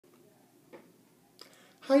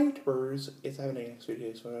Hi YouTubers, it's Evan next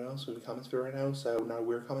video, so I also do comments video right now, so not a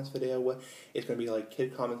weird comments video. It's going to be like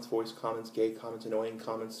kid comments, voice comments, gay comments, annoying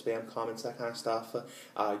comments, spam comments, that kind of stuff,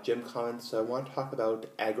 gym comments. So I want to talk about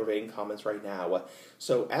aggravating comments right now.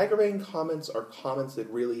 So aggravating comments are comments that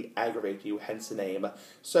really aggravate you, hence the name.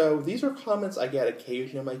 So these are comments I get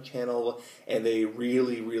occasionally on my channel, and they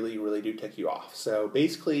really do tick you off. So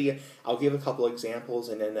basically, I'll give a couple examples,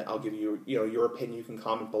 and then I'll give you, your opinion. You can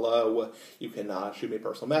comment below, you can shoot me a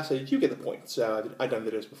personal message, you get the point. So I've done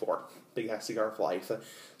videos before, big ass cigar for life.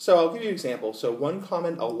 So I'll give you an example. So one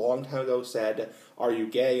comment a long time ago said, "Are you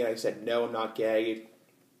gay?" And I said, "No, I'm not gay."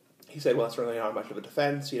 He said, "Well, that's really not much of a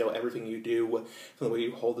defense. Everything you do, from the way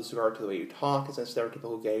you hold the cigar to the way you talk, is in a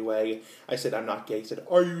stereotypical gay way." I said, "I'm not gay." He said,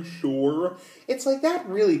 "Are you sure?" It's like, that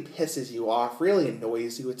really pisses you off, really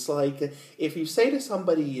annoys you. It's like, if you say to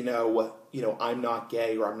somebody, "I'm not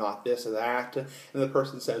gay," or "I'm not this or that," and the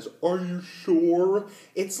person says, "Are you sure?"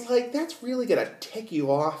 It's like, that's really gonna tick you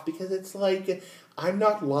off, because it's like, I'm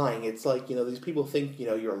not lying. It's like, these people think,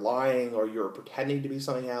 you're lying, or you're pretending to be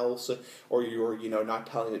something else, or you're, not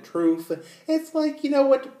telling the truth. It's like,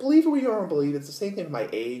 what, believe it or you don't believe, it's the same thing with my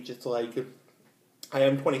age. It's like, I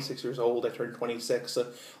am 26 years old. I turned 26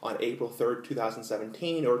 on April 3rd,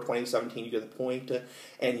 2017, or 2017, you get the point.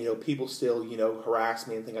 And, people still, harass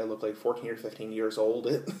me and think I look like 14 or 15 years old,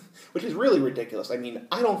 which is really ridiculous. I mean,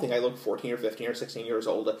 I don't think I look 14 or 15 or 16 years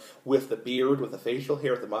old with the beard, with the facial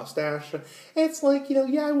hair, with the mustache. It's like,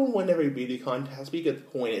 yeah, I won't win every beauty contest, but you get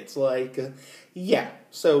the point. It's like, yeah.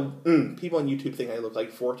 So, people on YouTube think I look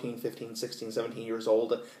like 14, 15, 16, 17 years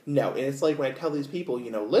old. No, and it's like, when I tell these people,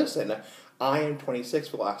 listen, I am 26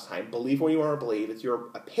 for the last time. Believe what you want to believe. It's your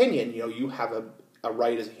opinion. You have a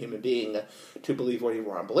right as a human being to believe what you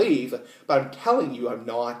want to believe. But I'm telling you, I'm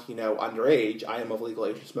not, underage. I am of legal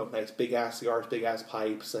age to smoke nice big-ass cigars, big-ass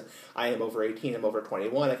pipes. I am over 18. I'm over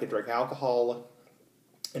 21. I can drink alcohol.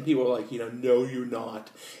 And people are like, no, you're not.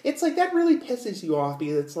 It's like, that really pisses you off,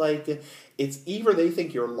 because it's like, it's either they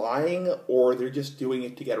think you're lying, or they're just doing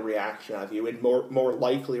it to get a reaction out of you. And more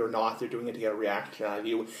likely or not, they're doing it to get a reaction out of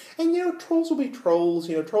you. And, trolls will be trolls.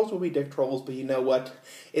 Trolls will be dick trolls. But you know what?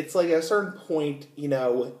 It's like, at a certain point,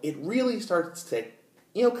 it really starts to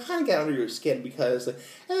kind of get under your skin, because, and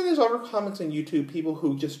then there's other comments on YouTube, people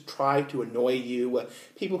who just try to annoy you,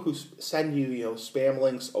 people who send you, spam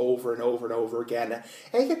links over and over and over again,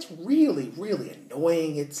 and it gets really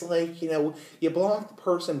annoying. It's like, you block the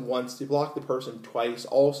person once, you block the person twice.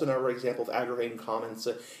 Also, another example of aggravating comments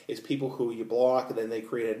is people who you block, and then they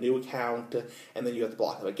create a new account, and then you have to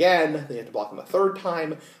block them again, then you have to block them a third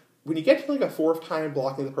time. When you get to like a fourth time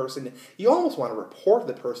blocking the person, you almost want to report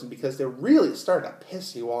the person, because they're really starting to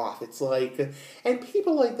piss you off. It's like, and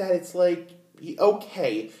people like that, it's like,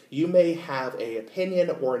 okay, you may have an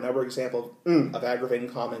opinion. Or another example of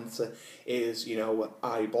aggravating comments is,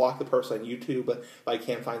 I block the person on YouTube, but I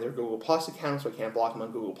can't find their Google Plus account, so I can't block them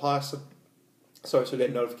on Google Plus. So I still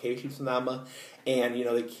get notifications from them, and,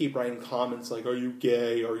 they keep writing comments like, "Are you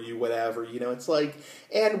gay? Are you whatever?" It's like,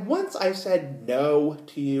 and once I've said no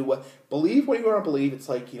to you, believe what you want to believe. It's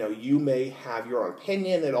like, you may have your own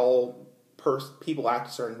opinion, and all people act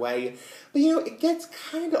a certain way, but, it gets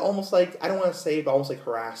kind of almost like, I don't want to say it, but almost like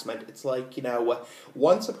harassment. It's like,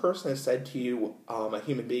 once a person has said to you, a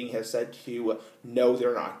human being has said to you, no,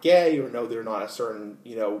 they're not gay, or no, they're not a certain,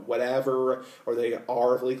 whatever, or they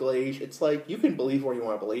are of legal age, it's like, you can believe what you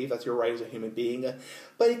want to believe, that's your right as a human being,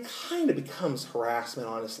 but it kind of becomes harassment,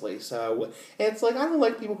 honestly. So, and it's like, I don't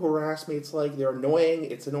like people who harass me. It's like, they're annoying,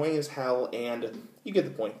 it's annoying as hell, and you get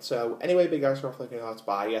the point. So, anyway, big ass cigar for life,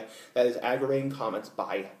 bye. That is aggravating comments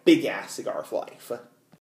by Big Ass Cigar for Life.